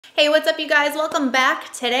Hey, what's up you guys? Welcome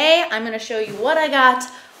back. Today I'm going to show you what I got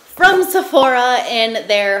from Sephora in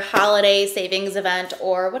their holiday savings event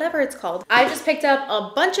or whatever it's called. I just picked up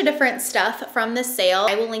a bunch of different stuff from this sale.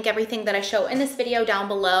 I will link everything that I show in this video down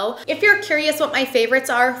below. If you're curious what my favorites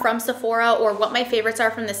are from Sephora or what my favorites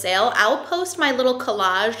are from the sale, I'll post my little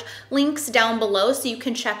collage links down below so you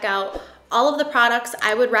can check out all of the products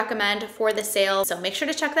I would recommend for the sale. So make sure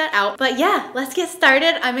to check that out. But yeah, let's get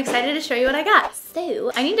started. I'm excited to show you what I got.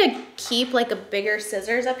 So I need to keep like a bigger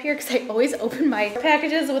scissors up here because I always open my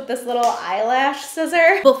packages with this little eyelash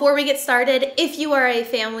scissor. Before we get started, if you are a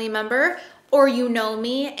family member or you know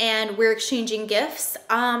me and we're exchanging gifts,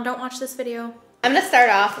 don't watch this video. I'm gonna start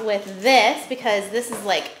off with this because this is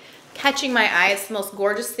like catching my eye. It's the most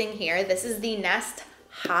gorgeous thing here. This is the Nest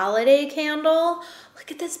holiday candle.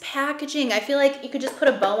 Look at this packaging. I feel like you could just put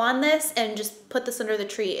a bow on this and just put this under the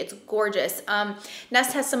tree. It's gorgeous.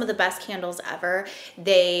 Nest has some of the best candles ever.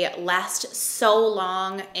 They last so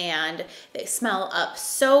long and they smell up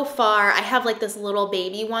so far. I have like this little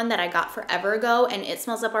baby one that I got forever ago and it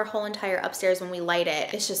smells up our whole entire upstairs when we light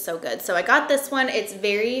it. It's just so good. So I got this one. It's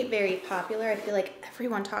very, very popular. I feel like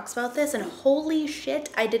everyone talks about this and holy shit,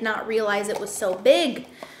 I did not realize it was so big.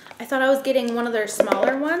 I thought I was getting one of their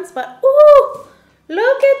smaller ones, but ooh,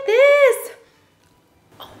 look at this.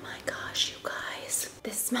 Oh my gosh, you guys.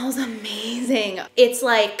 This smells amazing. It's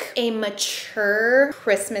like a mature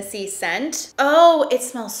Christmassy scent. Oh, it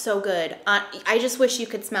smells so good. I just wish you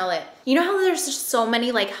could smell it. You know how there's just so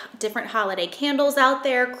many like different holiday candles out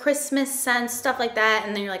there, Christmas scents, stuff like that.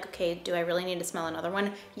 And then you're like, okay, do I really need to smell another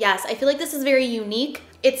one? Yes, I feel like this is very unique.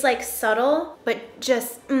 It's like subtle, but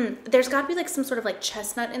just, there's gotta be like some sort of like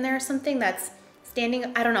chestnut in there or something that's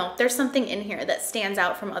standing, I don't know, there's something in here that stands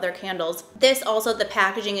out from other candles. This also, the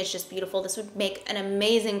packaging is just beautiful. This would make an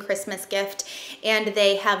amazing Christmas gift. And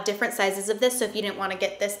they have different sizes of this. So if you didn't want to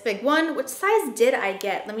get this big one, which size did I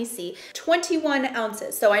get? Let me see, 21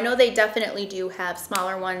 ounces. So I know they definitely do have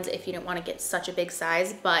smaller ones if you didn't want to get such a big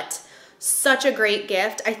size, but such a great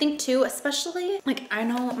gift. I think too, especially, like I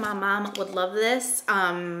know my mom would love this.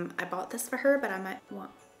 I bought this for her, but I might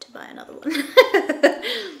want to buy another one.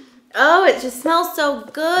 Oh, it just smells so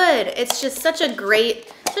good. It's just such a great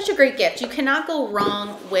gift. You cannot go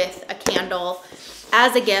wrong with a candle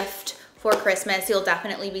as a gift for Christmas. You'll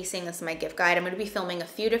definitely be seeing this in my gift guide. I'm gonna be filming a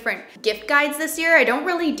few different gift guides this year. I don't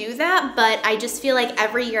really do that, but I just feel like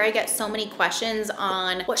every year I get so many questions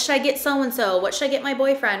on what should I get so-and-so? What should I get my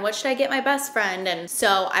boyfriend? What should I get my best friend? And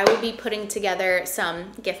so I will be putting together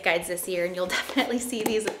some gift guides this year and you'll definitely see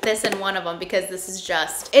this in one of them because this is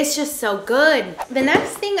it's just so good. The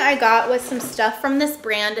next thing I got was some stuff from this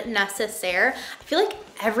brand, Necessaire. I feel like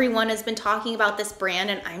everyone has been talking about this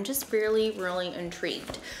brand and I'm just really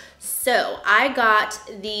intrigued. So I got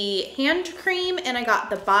the hand cream and I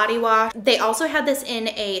got the body wash. They also had this in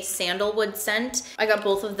a sandalwood scent. I got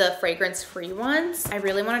both of the fragrance-free ones. I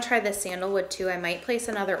really want to try the sandalwood too. I might place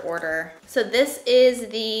another order. So this is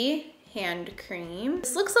the hand cream.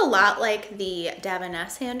 This looks a lot like the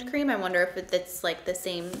Davines hand cream. I wonder if it's like the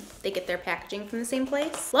same, they get their packaging from the same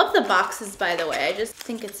place. Love the boxes, by the way. I just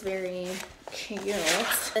think it's very cute.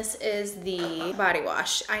 This is the body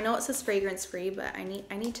wash. I know it says fragrance free, but I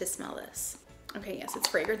need to smell this. Okay, yes, it's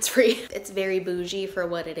fragrance free. It's very bougie for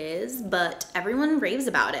what it is, but everyone raves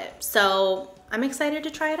about it. So I'm excited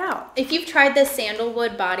to try it out. If you've tried this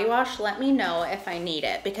sandalwood body wash, let me know if I need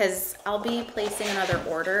it because I'll be placing another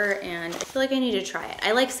order and I feel like I need to try it.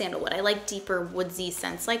 I like sandalwood. I like deeper woodsy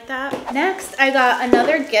scents like that. Next, I got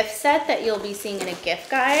another gift set that you'll be seeing in a gift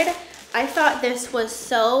guide. I thought this was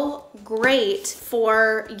so great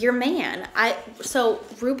for your man. So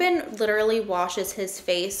Ruben literally washes his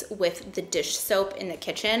face with the dish soap in the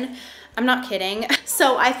kitchen. I'm not kidding.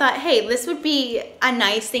 So I thought, hey, this would be a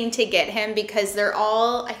nice thing to get him because they're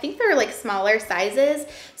all, I think they're like smaller sizes.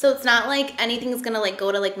 So it's not like anything's gonna like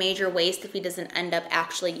go to like major waste if he doesn't end up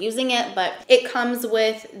actually using it, but it comes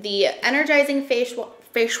with the energizing face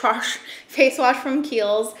wash from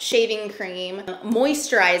Kiehl's, shaving cream,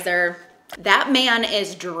 moisturizer. That man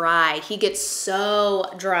is dry. He gets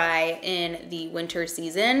so dry in the winter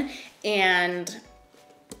season. And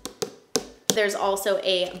there's also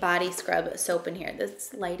a body scrub soap in here.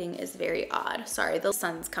 This lighting is very odd. Sorry, the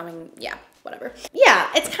sun's coming. Yeah, whatever. Yeah,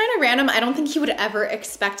 it's kind of random. I don't think he would ever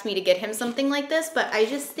expect me to get him something like this, but I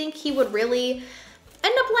just think he would really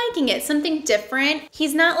end up liking it, something different.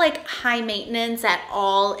 He's not like high maintenance at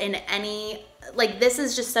all in any, like this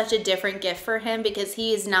is just such a different gift for him because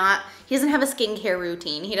he doesn't have a skincare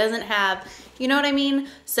routine. He doesn't have, you know what I mean?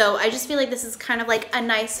 So I just feel like this is kind of like a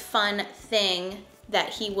nice fun thing that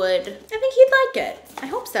I think he'd like it. I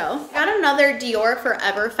hope so. Got another Dior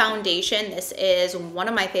Forever foundation. This is one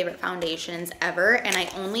of my favorite foundations ever, and I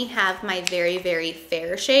only have my very, very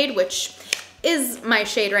fair shade, which is my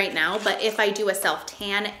shade right now, but if I do a self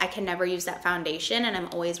tan, I can never use that foundation, and I'm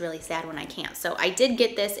always really sad when I can't. So I did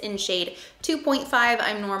get this in shade 2.5.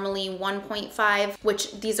 I'm normally 1.5,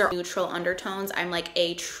 which these are neutral undertones. I'm like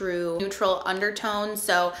a true neutral undertone.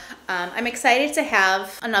 So I'm excited to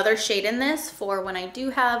have another shade in this for when I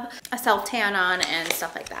do have a self tan on and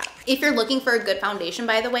stuff like that. If you're looking for a good foundation,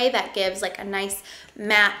 by the way, that gives like a nice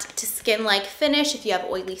matte to skin-like finish, if you have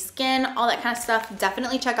oily skin, all that kind of stuff,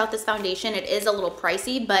 definitely check out this foundation. It is a little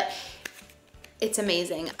pricey, but it's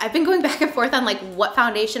amazing. I've been going back and forth on like what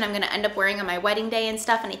foundation I'm gonna end up wearing on my wedding day and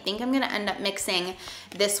stuff, and I think I'm gonna end up mixing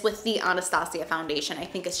this with the Anastasia foundation. I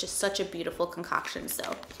think it's just such a beautiful concoction,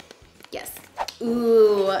 so yes.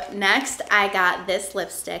 Ooh, next I got this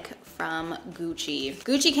lipstick from Gucci.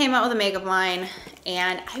 Gucci came out with a makeup line,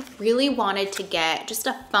 and I really wanted to get just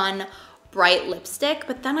a fun, bright lipstick,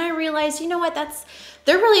 but then I realized, you know what,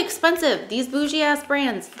 they're really expensive. These bougie ass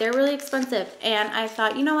brands, they're really expensive. And I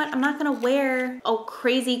thought, you know what, I'm not gonna wear a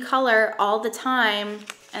crazy color all the time,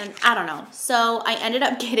 and I don't know. So I ended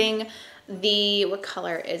up getting what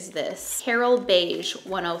color is this? Carol Beige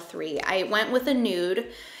 103. I went with a nude,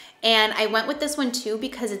 and I went with this one too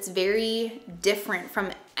because it's very different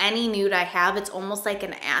from any nude I have. It's almost like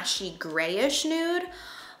an ashy grayish nude.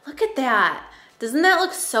 Look at that. Doesn't that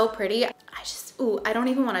look so pretty? I don't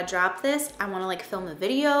even want to drop this. I want to like film a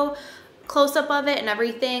video close-up of it and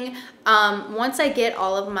everything. Once I get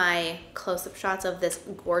all of my close-up shots of this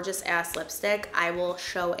gorgeous ass lipstick, I will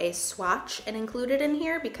show a swatch and include it in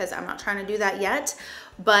here because I'm not trying to do that yet,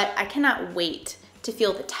 but I cannot wait to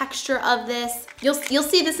feel the texture of this. You'll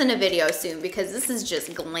see this in a video soon because this is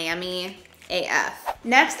just glammy AF.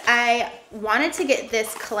 Next, I wanted to get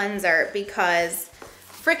this cleanser because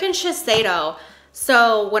freaking Shiseido.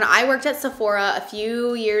 So when I worked at Sephora a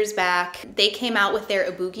few years back, they came out with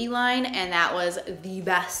their Ibuki line, and that was the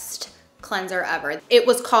best cleanser ever. It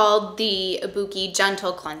was called the Ibuki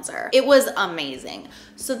Gentle Cleanser. It was amazing.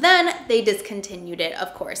 So then they discontinued it,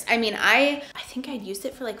 of course. I mean, I think I'd used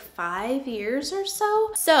it for like 5 years or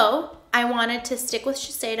so. So I wanted to stick with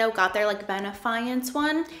Shiseido, got their like Benefiance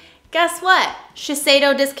one. Guess what?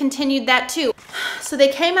 Shiseido discontinued that too. So they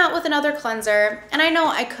came out with another cleanser, and I know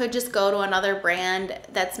I could just go to another brand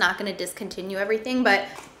that's not gonna discontinue everything, but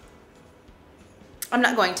I'm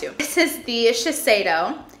not going to. This is the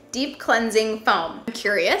Shiseido Deep Cleansing Foam. I'm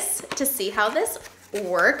curious to see how this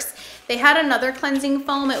works. They had another cleansing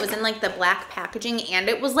foam. It was in like the black packaging, and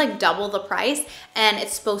it was like double the price, and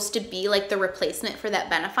it's supposed to be like the replacement for that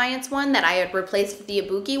Benefiance one that I had replaced the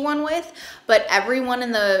Ibuki one with, but everyone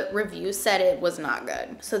in the review said it was not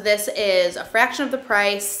good. So this is a fraction of the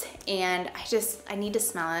price, and I need to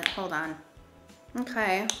smell it. Hold on.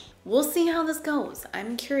 Okay, we'll see how this goes.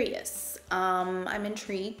 I'm curious. I'm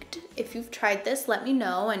intrigued. If you've tried this, let me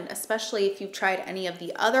know, and especially if you've tried any of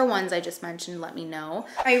the other ones I just mentioned, let me know.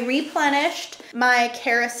 I replenished my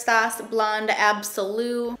Kerastase Blonde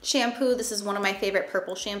Absolute shampoo. This is one of my favorite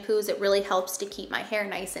purple shampoos. It really helps to keep my hair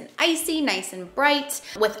nice and icy, nice and bright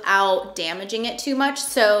without damaging it too much.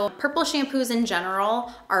 So purple shampoos in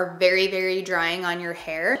general are very, very drying on your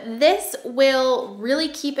hair. This will really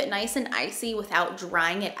keep it nice and icy without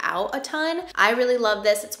drying it out a ton. I really love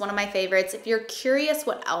this. It's one of my favorites. If you're curious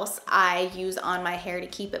what else I use on my hair to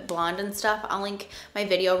keep it blonde and stuff, I'll link my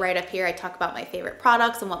video right up here. I talk about my favorite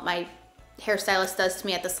products and what my hairstylist does to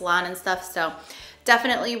me at the salon and stuff. So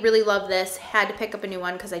definitely really love this. Had to pick up a new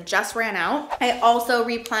one because I just ran out. I also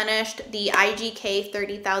replenished the IGK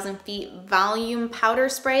 30,000 Feet Volume Powder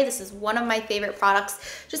Spray. This is one of my favorite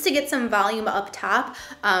products just to get some volume up top.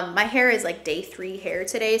 My hair is like day 3 hair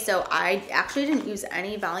today, so I actually didn't use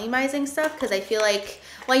any volumizing stuff because I feel like,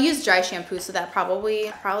 well, I use dry shampoo, so that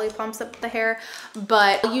probably pumps up the hair,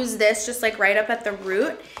 but I'll use this just like right up at the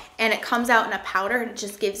root, and it comes out in a powder, and it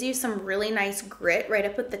just gives you some really nice grit right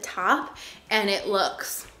up at the top, and it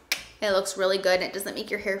looks really good, and it doesn't make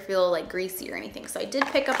your hair feel like greasy or anything. So I did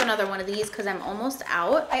pick up another one of these because I'm almost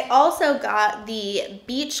out. I also got the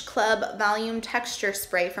Beach Club Volume Texture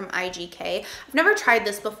Spray from IGK. I've never tried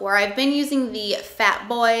this before. I've been using the Fat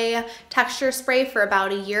Boy Texture Spray for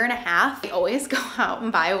about 1.5 years. I always go out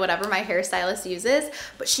and buy whatever my hairstylist uses,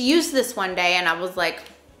 but she used this one day, and I was like,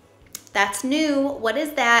 that's new. What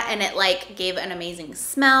is that? And it like gave an amazing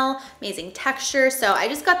smell, amazing texture. So I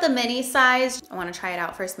just got the mini size. I want to try it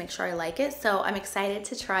out first, make sure I like it. So I'm excited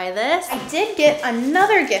to try this. I did get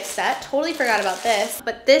another gift set. Totally forgot about this,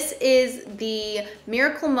 but this is the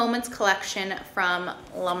Miracle Moments collection from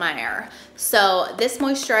La Mer. So this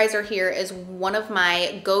moisturizer here is one of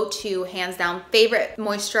my go-to, hands down, favorite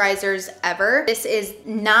moisturizers ever. This is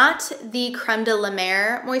not the Creme de la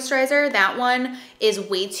Mer moisturizer. That one is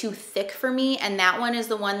way too thick for me, and that one is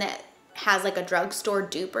the one that has like a drugstore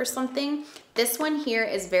dupe or something. This one here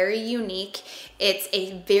is very unique. It's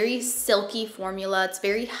a very silky formula. It's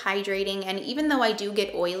very hydrating, and even though I do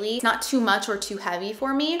get oily, it's not too much or too heavy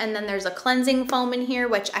for me. And then there's a cleansing foam in here,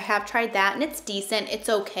 which I have tried that, and it's decent. It's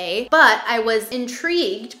okay. But I was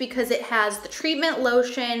intrigued because it has the treatment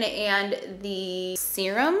lotion and the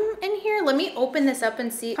serum in here. Let me open this up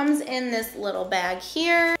and see. It comes in this little bag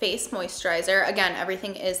here. Face moisturizer. Again,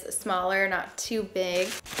 everything is smaller, not too big.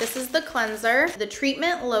 This is the cleanser, the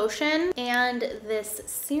treatment lotion, and this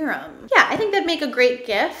serum. Yeah, I think that'd make a great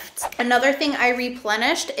gift. Another thing I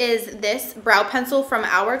replenished is this brow pencil from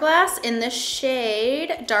Hourglass in the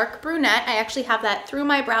shade Dark Brunette. I actually have that through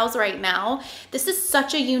my brows right now. This is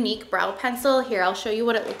such a unique brow pencil. Here, I'll show you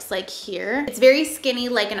what it looks like here. It's very skinny,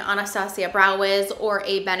 like an Anastasia Brow Wiz or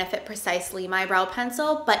a Benefit Precisely My brow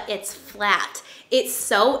pencil, but it's flat. It's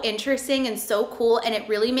so interesting and so cool, and it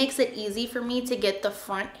really makes it easy for me to get the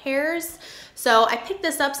front hairs. So I picked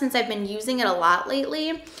this up since I've been using it a lot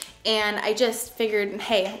lately, and I just figured,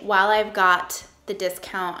 hey, while I've got the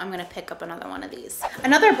discount, I'm gonna pick up another one of these.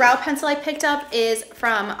 Another brow pencil I picked up is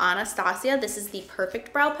from Anastasia. This is the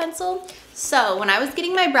Perfect Brow Pencil. So when I was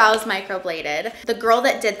getting my brows microbladed, the girl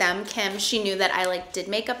that did them, Kim, she knew that I like did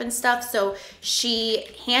makeup and stuff, so she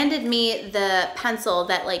handed me the pencil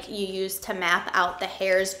that like you use to map out the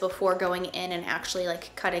hairs before going in and actually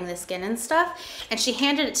like cutting the skin and stuff. And she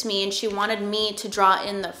handed it to me, and she wanted me to draw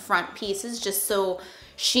in the front pieces just so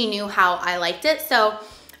she knew how I liked it. So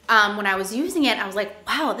when I was using it, I was like,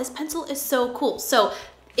 wow, this pencil is so cool. So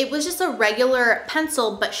it was just a regular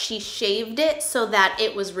pencil, but she shaved it so that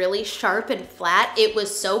it was really sharp and flat. It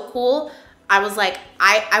was so cool. I was like,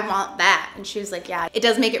 I want that. And she was like, yeah, it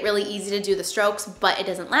does make it really easy to do the strokes, but it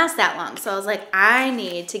doesn't last that long. So I was like, I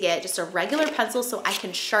need to get just a regular pencil so I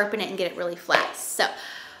can sharpen it and get it really flat. So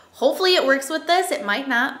hopefully it works with this. It might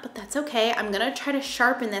not, but that's okay. I'm gonna try to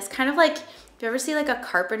sharpen this, kind of like, do you ever see like a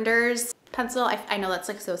carpenter's pencil? I know that's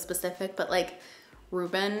like so specific, but like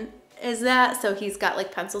Ruben is that. So he's got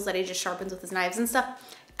like pencils that he just sharpens with his knives and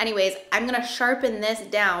stuff. Anyways, I'm gonna sharpen this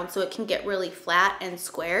down so it can get really flat and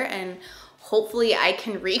square, and hopefully I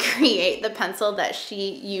can recreate the pencil that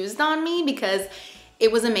she used on me, because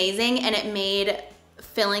it was amazing and it made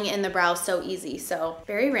filling in the brows so easy. So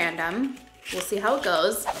very random. We'll see how it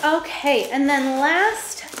goes. Okay, and then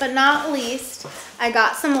last but not least, I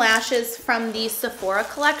got some lashes from the Sephora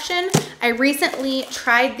collection. I recently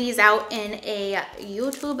tried these out in a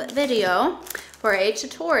YouTube video for a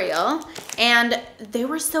tutorial, and they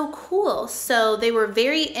were so cool. So they were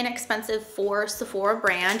very inexpensive for Sephora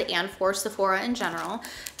brand and for Sephora in general.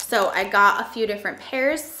 So I got a few different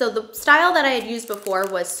pairs. So the style that I had used before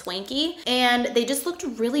was swanky, and they just looked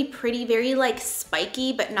really pretty, very like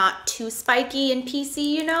spiky, but not too spiky and PC,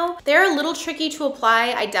 you know? They're a little tricky to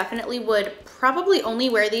apply. I definitely would probably only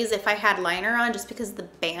wear these if I had liner on, just because the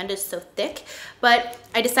band is so thick. But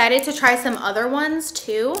I decided to try some other ones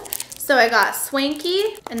too. So I got Swanky,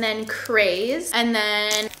 and then Craze, and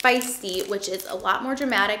then Feisty, which is a lot more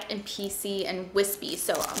dramatic and PC and wispy.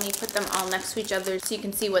 So let me put them all next to each other so you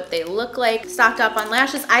can see what they look like. Stocked up on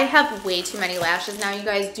lashes. I have way too many lashes now, you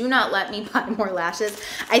guys. Do not let me buy more lashes.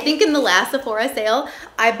 I think in the last Sephora sale,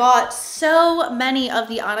 I bought so many of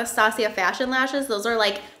the Anastasia fashion lashes. Those are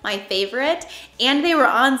like my favorite, and they were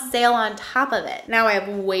on sale on top of it. Now I have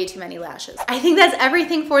way too many lashes. I think that's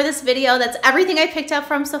everything for this video. That's everything I picked up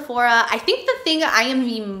from Sephora. I think the thing I am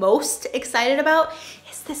the most excited about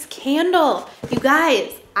is this candle. You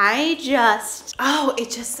guys, it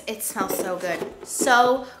smells so good.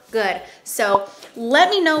 So good. So let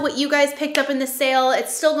me know what you guys picked up in the sale.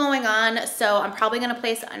 It's still going on, so I'm probably gonna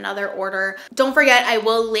place another order. Don't forget, I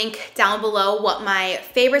will link down below what my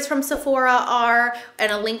favorites from Sephora are,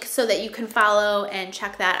 and a link so that you can follow and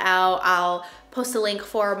check that out. I'll post a link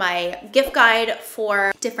for my gift guide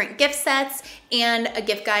for different gift sets and a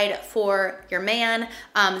gift guide for your man.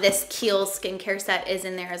 This Kiehl's skincare set is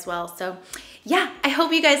in there as well. So yeah, I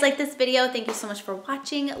hope you guys like this video. Thank you so much for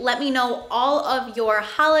watching. Let me know all of your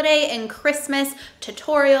holiday and Christmas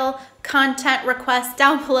tutorial content requests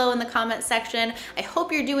down below in the comment section. I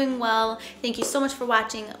hope you're doing well. Thank you so much for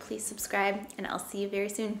watching. Please subscribe, and I'll see you very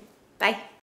soon. Bye.